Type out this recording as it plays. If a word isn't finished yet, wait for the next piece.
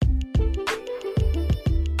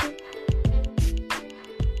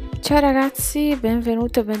Ciao ragazzi,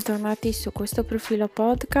 benvenuti e bentornati su questo profilo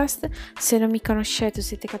podcast. Se non mi conoscete o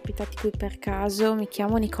siete capitati qui per caso, mi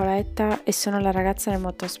chiamo Nicoletta e sono la ragazza nel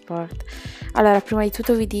motorsport. Allora, prima di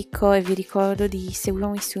tutto vi dico e vi ricordo di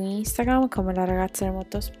seguirmi su Instagram come la ragazza nel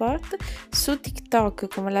motorsport, su TikTok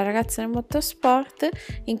come la ragazza nel motorsport,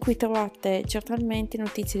 in cui trovate giornalmente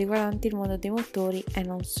notizie riguardanti il mondo dei motori e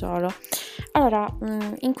non solo. Allora,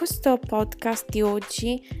 in questo podcast di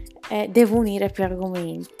oggi devo unire più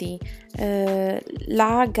argomenti,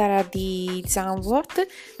 la gara di Zandvoort,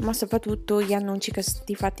 ma soprattutto gli annunci che sono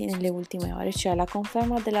stati fatti nelle ultime ore, cioè la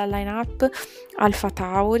conferma della line-up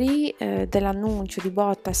AlphaTauri, dell'annuncio di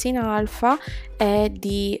Bottas in Alfa e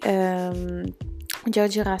di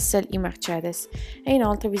George Russell in Mercedes. E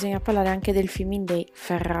inoltre bisogna parlare anche del filming dei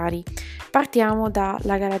Ferrari. Partiamo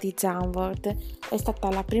dalla gara di Zandvoort. È stata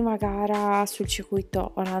la prima gara sul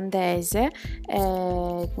circuito olandese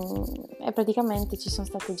e praticamente ci sono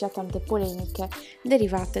state già tante polemiche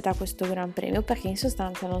derivate da questo Gran Premio, perché in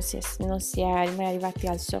sostanza non si è mai arrivati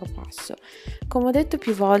al sorpasso. Come ho detto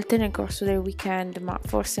più volte nel corso del weekend, ma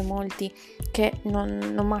forse molti che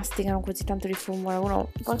non masticano così tanto di Formula 1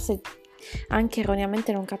 forse anche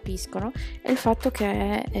erroneamente non capiscono, è il fatto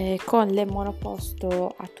che con le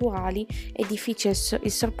monoposto attuali è difficile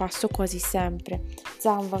il sorpasso quasi sempre.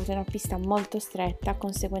 Zandvoort è una pista molto stretta,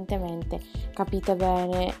 conseguentemente capite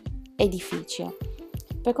bene è difficile.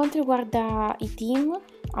 Per quanto riguarda i team,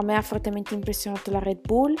 a me ha fortemente impressionato la Red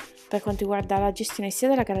Bull per quanto riguarda la gestione sia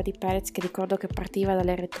della gara di Perez, che ricordo che partiva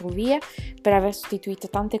dalle retrovie per aver sostituito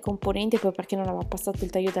tante componenti, poi perché non aveva passato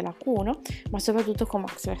il taglio della Q1, ma soprattutto con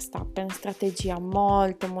Max Verstappen, strategia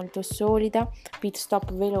molto molto solida, pit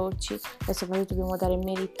stop veloci e soprattutto dobbiamo dare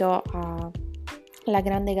merito alla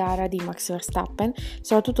grande gara di Max Verstappen.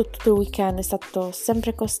 Soprattutto tutto il weekend è stato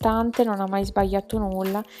sempre costante, non ha mai sbagliato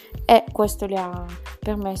nulla e questo le ha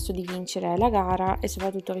permesso di vincere la gara e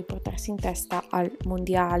soprattutto riportarsi in testa al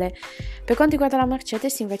mondiale. Per quanto riguarda la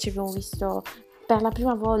Mercedes, invece, abbiamo visto per la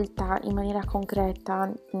prima volta in maniera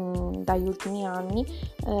concreta dagli ultimi anni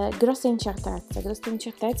grossa incertezza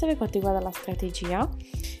per quanto riguarda la strategia,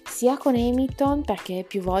 sia con Hamilton, perché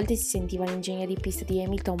più volte si sentiva l'ingegner di pista di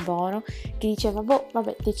Hamilton Bono che diceva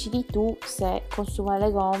vabbè, decidi tu se consumare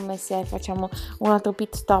le gomme, se facciamo un altro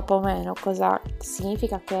pit stop o meno, cosa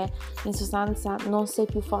significa che in sostanza non sei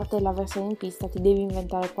più forte dell'avversario in pista, ti devi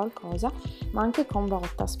inventare qualcosa. Ma anche con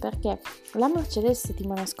Bottas, perché la Mercedes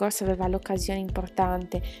settimana scorsa aveva l'occasione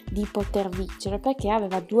importante di poter vincere, perché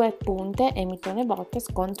aveva 2 punte Hamilton e Bottas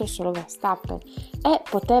contro solo Verstappen e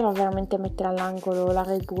poteva veramente mettere all'angolo la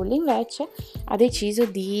Red Bull. Invece ha deciso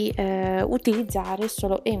di utilizzare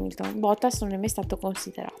solo Hamilton. Bottas non è mai stato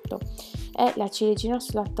considerato e la ciliegina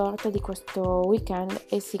sulla torta di questo weekend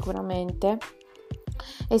è sicuramente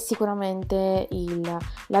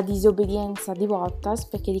la disobbedienza di Bottas,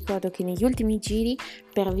 perché ricordo che negli ultimi giri,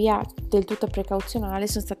 per via del tutto precauzionale,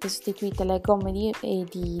 sono state sostituite le gomme di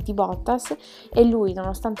Bottas e lui,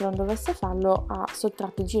 nonostante non dovesse farlo, ha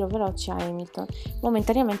sottratto il giro veloce a Hamilton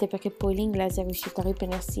momentaneamente, perché poi l'inglese è riuscito a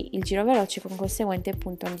riprendersi il giro veloce con conseguente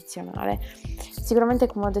punto addizionale. Sicuramente,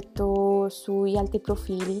 come ho detto sugli altri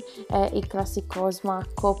profili, è il classico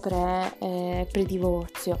smacco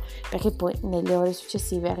pre-divorzio, perché poi nelle ore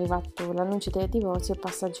successive è arrivato l'annuncio del divorzio e il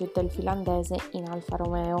passaggio del finlandese in Alfa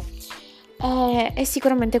Romeo. E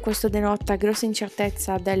sicuramente questo denota grossa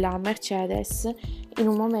incertezza della Mercedes in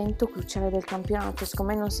un momento cruciale del campionato.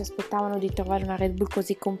 Secondo me non si aspettavano di trovare una Red Bull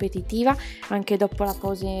così competitiva anche dopo la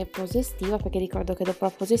pause estiva, perché ricordo che dopo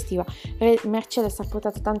la pause estiva Mercedes ha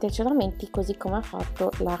portato tanti aggiornamenti, così come ha fatto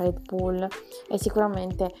la Red Bull, e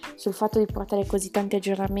sicuramente sul fatto di portare così tanti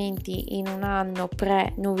aggiornamenti in un anno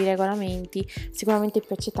nuovi regolamenti sicuramente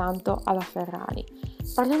piace tanto alla Ferrari.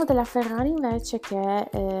 Parliamo della Ferrari invece,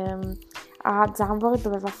 che a Zandvoort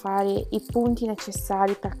doveva fare i punti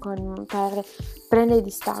necessari per prendere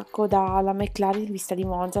distacco dalla McLaren in vista di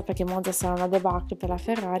Monza, perché Monza sarà una debacle per la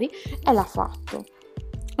Ferrari, e l'ha fatto.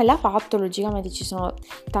 Logicamente ci sono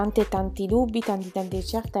tanti dubbi, tante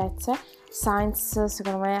incertezze. Sainz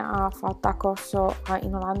secondo me ha corso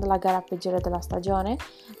in Olanda la gara peggiore della stagione,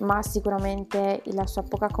 ma sicuramente la sua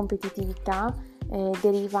poca competitività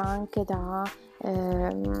deriva anche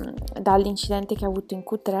dall'incidente che ha avuto in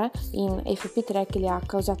Q3, in FP3, che le ha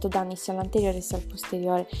causato danni sia all'anteriore sia al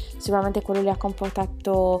posteriore. Sicuramente quello le ha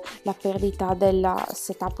comportato la perdita della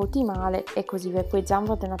setup ottimale e così via. Poi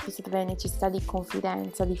Zandvoort è una pista dove hai necessità di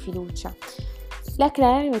confidenza, di fiducia.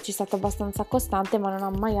 Leclerc invece è stato abbastanza costante, ma non ha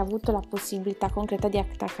mai avuto la possibilità concreta di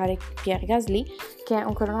attaccare Pierre Gasly, che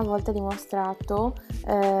ancora una volta ha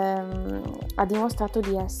dimostrato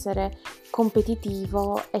di essere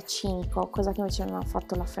competitivo e cinico, cosa che invece non ha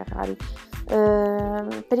fatto la Ferrari.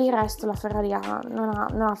 Per il resto la Ferrari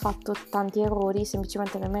non ha fatto tanti errori,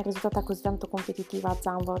 semplicemente non è mai risultata così tanto competitiva a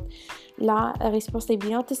Zandvoort. La risposta di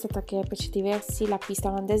Binotto è stata che per certi versi la pista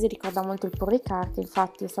olandese ricorda molto il Paul Ricard, che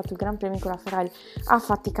infatti è stato il Gran Premio in cui la Ferrari ha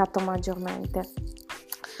faticato maggiormente.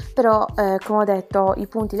 Però come ho detto, i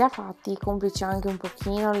punti li ha fatti, complice anche un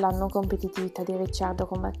pochino la non competitività di Ricciardo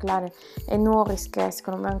con McLaren e Norris, che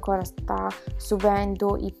secondo me ancora sta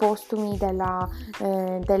subendo i postumi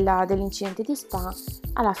dell'incidente di Spa.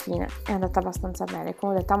 Alla fine è andata abbastanza bene,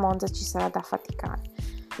 come ho detto a Monza ci sarà da faticare.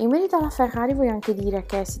 In merito alla Ferrari voglio anche dire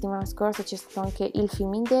che settimana scorsa c'è stato anche il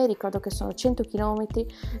Filming Day. Ricordo che sono 100 km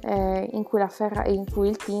in cui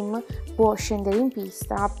il team può scendere in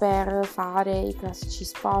pista per fare i classici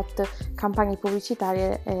spot, campagne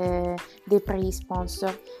pubblicitarie dei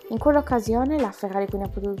pre-sponsor. In quell'occasione la Ferrari quindi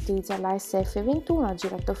ha potuto utilizzare la SF21, ha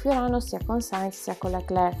girato Fiorano sia con Sainz sia con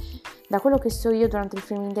Leclerc. Da quello che so io, durante il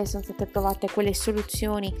Filming Day sono state provate quelle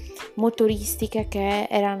soluzioni motoristiche che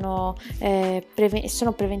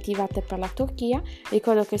sono preventivate per la Turchia.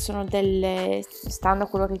 Ricordo che sono stando a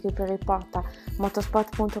quello che riporta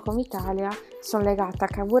motorsport.com Italia, sono legate a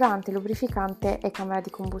carburante, lubrificante e camera di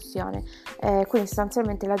combustione. Quindi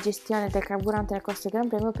sostanzialmente la gestione del carburante nel corso del Gran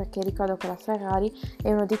Premio, perché ricordo che la Ferrari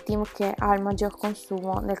è uno dei team che ha il maggior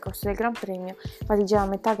consumo nel corso del Gran Premio, infatti già a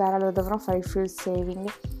metà gara lo dovrò fare il fuel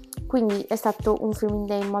saving. Quindi è stato un Filming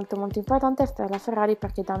Day molto molto importante per la Ferrari,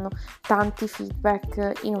 perché danno tanti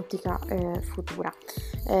feedback in ottica futura,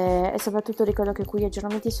 e soprattutto ricordo che quegli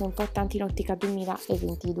aggiornamenti sono importanti in ottica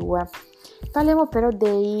 2022. Parliamo però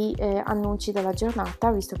dei annunci della giornata,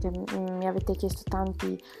 visto che mi avete chiesto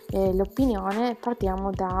tanti l'opinione. Partiamo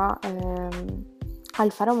da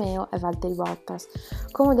Alfa Romeo e Valtteri Bottas.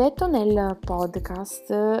 Come ho detto nel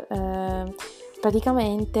podcast,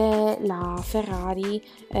 praticamente la Ferrari,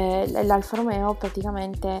 l'Alfa Romeo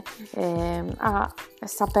praticamente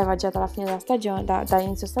sapeva già dalla fine della stagione,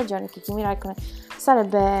 dall'inizio stagione, che Kimi Räikkönen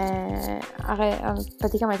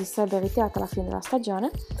praticamente si sarebbe ritirato alla fine della stagione,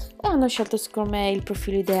 e hanno scelto secondo me il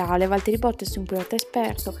profilo ideale. Valtteri Bottas è un pilota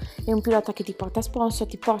esperto, è un pilota che ti porta sponsor,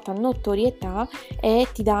 ti porta notorietà e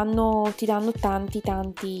ti dà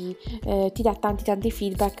tanti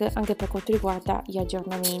feedback anche per quanto riguarda gli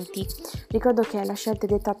aggiornamenti. Ricordo che la scelta è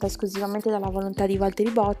dettata esclusivamente dalla volontà di Valtteri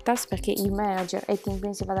Bottas, perché il manager e team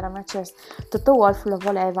principale della Mercedes, Toto Wolff, lo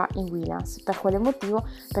voleva in Williams. Per quale motivo?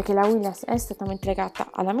 Perché la Williams è strettamente legata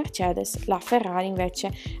alla Mercedes, la Ferrari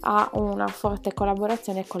invece ha una forte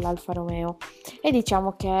collaborazione con l'Alfa Romeo, e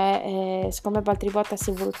diciamo che secondo me Valtteri Bottas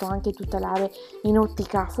si è voluto anche tutelare in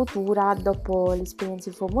ottica futura dopo l'esperienza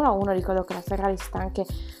in Formula 1. Ricordo che la Ferrari sta anche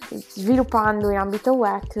sviluppando in ambito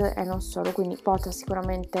WEC e non solo, quindi Bottas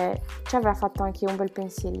sicuramente ci avrà fatto anche un bel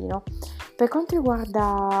pensierino. Per quanto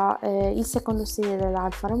riguarda il secondo sedile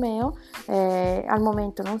dell'Alfa Romeo, al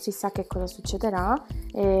momento non si sa che cosa succederà.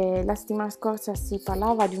 La settimana scorsa si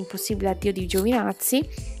parlava di un possibile addio di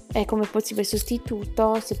Giovinazzi e come possibile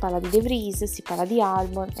sostituto si parla di De Vries, si parla di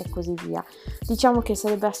Albon e così via. Diciamo che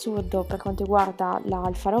sarebbe assurdo, per quanto riguarda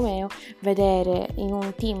l'Alfa Romeo, vedere in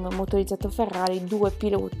un team motorizzato Ferrari due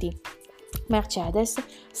piloti Mercedes,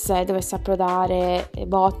 se dovesse approdare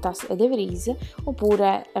Bottas e De Vries,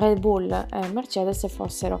 oppure Red Bull e Mercedes se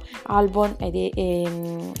fossero Albon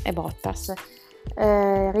e Bottas.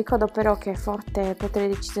 Ricordo però che forte potere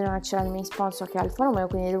decisionale c'è il main sponsor, che è Alfa Romeo,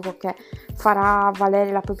 quindi dico che farà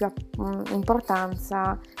valere la propria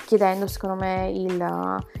importanza chiedendo secondo me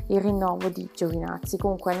il rinnovo di Giovinazzi.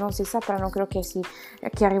 Comunque non si saprà, non credo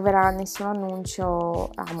che arriverà nessun annuncio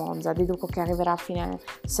a Monza, deduco che arriverà a fine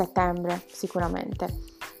settembre sicuramente.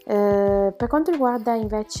 Per quanto riguarda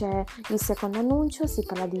invece il secondo annuncio, si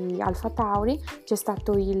parla di AlphaTauri. C'è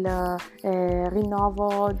stato il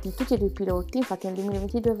rinnovo di tutti e due i piloti, infatti nel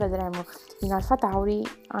 2022 vedremo in AlphaTauri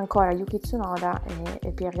ancora Yuki Tsunoda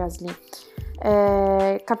e Pierre Gasly.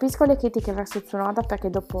 Capisco le critiche verso Tsunoda, perché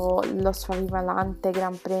dopo lo sfavillante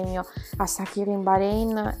Gran Premio a Sakir in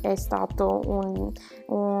Bahrain è stato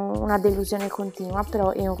una delusione continua,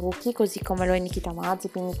 però è un rookie, così come lo è Nikita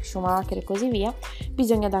Mazepin, Schumacher e così via.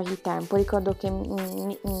 Bisogna dargli tempo. Ricordo che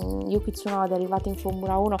Yuki Tsunoda è arrivato in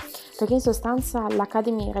Formula 1 perché in sostanza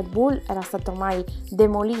l'Academy Red Bull era stata ormai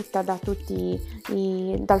demolita dal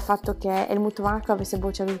fatto che Helmut Marko avesse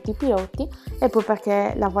bocciato tutti i piloti, e poi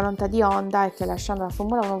perché la volontà di Honda è che, lasciando la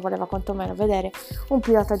Formula 1, voleva quantomeno vedere un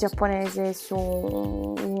pilota giapponese su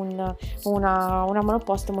una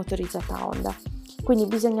monoposto motorizzata Honda. quindi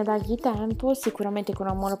bisogna dargli tempo. Sicuramente con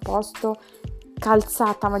un monoposto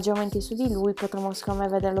calzata maggiormente su di lui potremo secondo me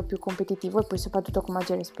vederlo più competitivo e poi soprattutto con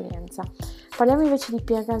maggiore esperienza. Parliamo invece di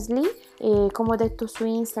Pierre Gasly, e come ho detto su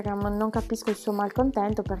Instagram non capisco il suo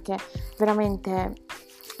malcontento, perché veramente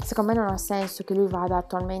secondo me non ha senso che lui vada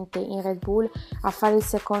attualmente in Red Bull a fare il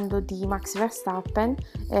secondo di Max Verstappen,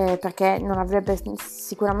 perché non avrebbe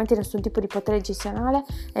sicuramente nessun tipo di potere gestionale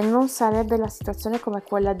e non sarebbe la situazione come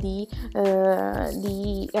quella di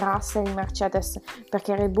Russell in Mercedes,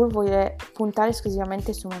 perché Red Bull vuole puntare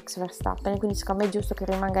esclusivamente su Max Verstappen, quindi secondo me è giusto che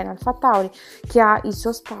rimanga in AlphaTauri, che ha il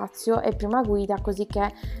suo spazio e prima guida, così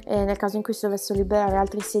che nel caso in cui si dovessero liberare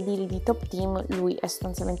altri sedili di top team lui è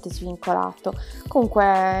sostanzialmente svincolato.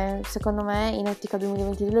 Comunque secondo me in ottica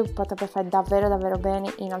 2022 potrebbe fare davvero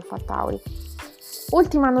bene in AlphaTauri.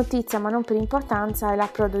 Ultima notizia, ma non per importanza, è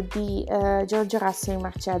l'approdo di George Russell in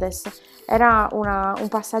Mercedes. Era un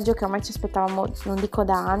passaggio che ormai ci aspettavamo, non dico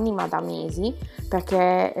da anni, ma da mesi,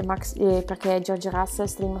 perché George Russell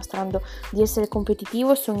sta dimostrando di essere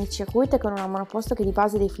competitivo su ogni circuito e con una monoposto che di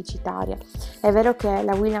base è deficitaria. È vero che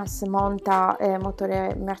la Williams monta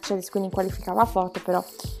motore Mercedes, quindi qualificava forte, però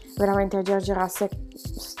veramente George Russell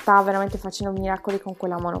sta veramente facendo miracoli con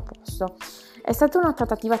quella monoposto. È stata una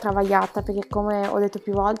trattativa travagliata, perché come ho detto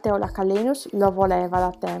più volte Ola Kalenius lo voleva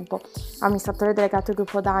da tempo, amministratore delegato del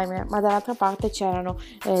gruppo Daimler, ma dall'altra parte c'erano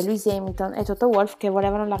Lewis Hamilton e Toto Wolff che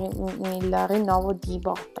volevano il rinnovo di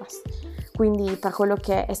Bottas. Quindi per quello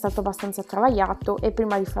che è stato abbastanza travagliato, e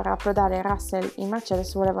prima di far approdare Russell in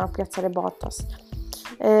Mercedes volevano piazzare Bottas.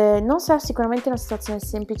 Non sarà sicuramente una situazione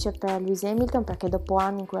semplice per Lewis Hamilton, perché dopo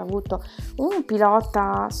anni in cui ha avuto un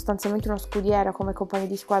pilota, sostanzialmente uno scudiero come compagno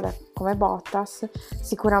di squadra come Bottas,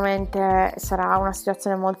 sicuramente sarà una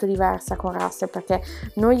situazione molto diversa con Russell, perché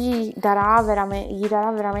non gli darà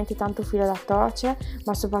veramente tanto filo da torcere,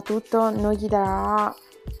 ma soprattutto non gli darà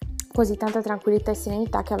così tanta tranquillità e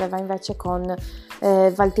serenità che aveva invece con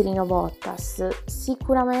Valtterino Bottas.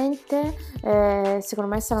 Sicuramente secondo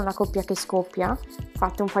me sarà una coppia che scoppia,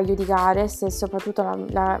 fatte un paio di gare, se soprattutto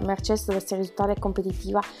la Mercedes dovesse risultare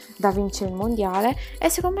competitiva da vincere il mondiale, e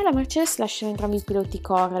secondo me la Mercedes lascerà entrambi i piloti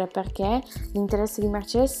correre, perché l'interesse di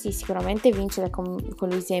Mercedes sicuramente vincere con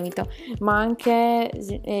Lewis Hamilton, ma anche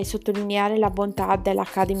sottolineare la bontà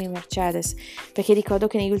dell'Academy Mercedes, perché ricordo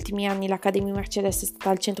che negli ultimi anni l'Academy Mercedes è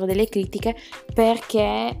stata al centro delle critiche,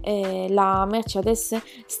 perché la Mercedes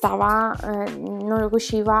non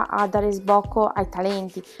riusciva a dare sbocco ai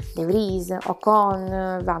talenti, De Vries,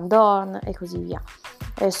 Ocon, Van Dorn e così via,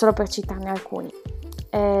 solo per citarne alcuni.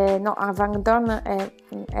 Van Dorn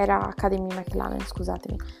era Academy McLaren,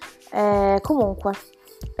 scusatemi. Comunque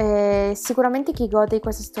sicuramente chi gode di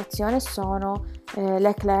questa situazione sono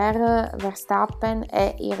Leclerc, Verstappen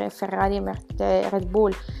e i Ferrari e Red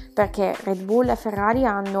Bull, perché Red Bull e Ferrari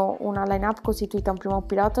hanno una line-up costituita un primo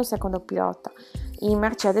pilota e un secondo pilota. In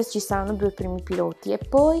Mercedes ci saranno due primi piloti, e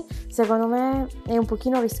poi secondo me è un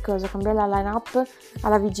pochino rischioso cambiare la line-up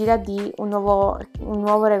alla vigilia di un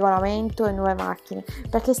nuovo regolamento e nuove macchine,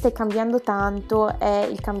 perché stai cambiando tanto e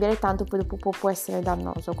il cambiare tanto poi dopo può essere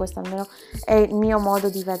dannoso. Questo almeno è il mio modo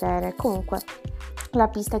di vedere. Comunque la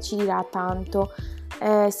pista ci dirà tanto.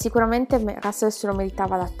 Sicuramente Russell se lo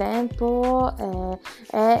meritava da tempo,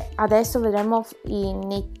 e adesso vedremo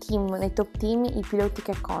nei top team i piloti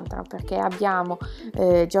che contano, perché abbiamo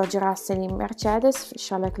George Russell in Mercedes,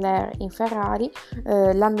 Charles Leclerc in Ferrari,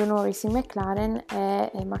 Lando Norris in McLaren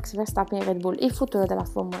e Max Verstappen in Red Bull, il futuro della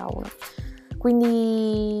Formula 1.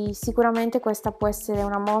 Quindi sicuramente questa può essere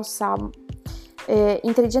una mossa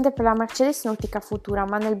intelligente per la Mercedes in ottica futura,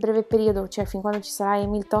 ma nel breve periodo, cioè fin quando ci sarà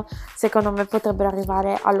Hamilton, secondo me potrebbero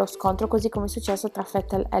arrivare allo scontro, così come è successo tra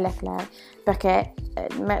Vettel e Leclerc, perché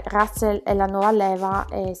Russell è la nuova leva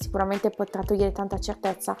e sicuramente potrà togliere tanta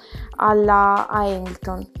certezza a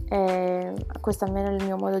Hamilton, questo almeno è il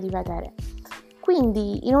mio modo di vedere.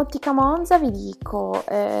 Quindi in ottica Monza vi dico,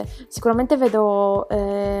 sicuramente vedo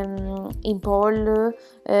in pole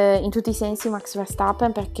in tutti i sensi Max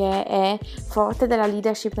Verstappen, perché è forte della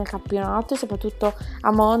leadership nel campionato, e soprattutto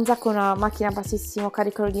a Monza con una macchina a bassissimo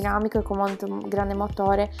carico aerodinamico e con un grande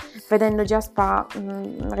motore, vedendo già Spa,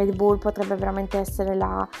 Red Bull potrebbe veramente essere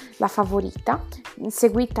la favorita,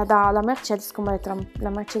 seguita dalla Mercedes. Come la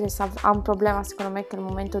Mercedes ha un problema secondo me, che al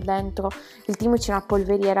momento dentro il team c'è una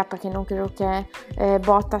polveriera, perché non credo che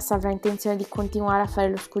Bottas avrà intenzione di continuare a fare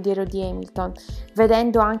lo scudiero di Hamilton,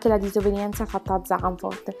 vedendo anche la disobbedienza fatta a Zandvoort.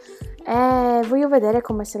 Voglio vedere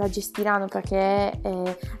come se la gestiranno, perché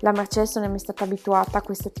la Mercedes non è mai stata abituata a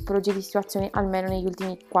questa tipologia di situazioni, almeno negli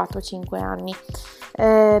ultimi 4-5 anni.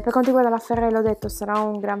 Per quanto riguarda la Ferrari, l'ho detto, sarà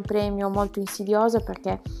un gran premio molto insidioso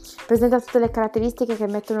perché presenta tutte le caratteristiche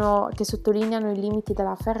che sottolineano i limiti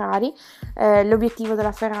della Ferrari. L'obiettivo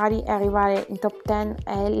della Ferrari è arrivare in top 10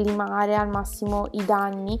 e limare al massimo i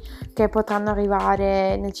danni che potranno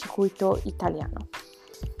arrivare nel circuito italiano.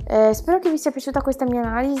 Spero che vi sia piaciuta questa mia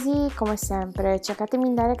analisi. Come sempre cercatemi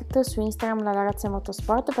in direct su Instagram, la ragazza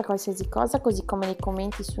motorsport, per qualsiasi cosa, così come nei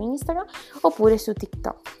commenti su Instagram oppure su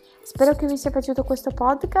TikTok. Spero che vi sia piaciuto questo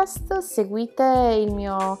podcast, seguite il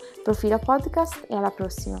mio profilo podcast e alla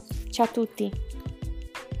prossima. Ciao a tutti!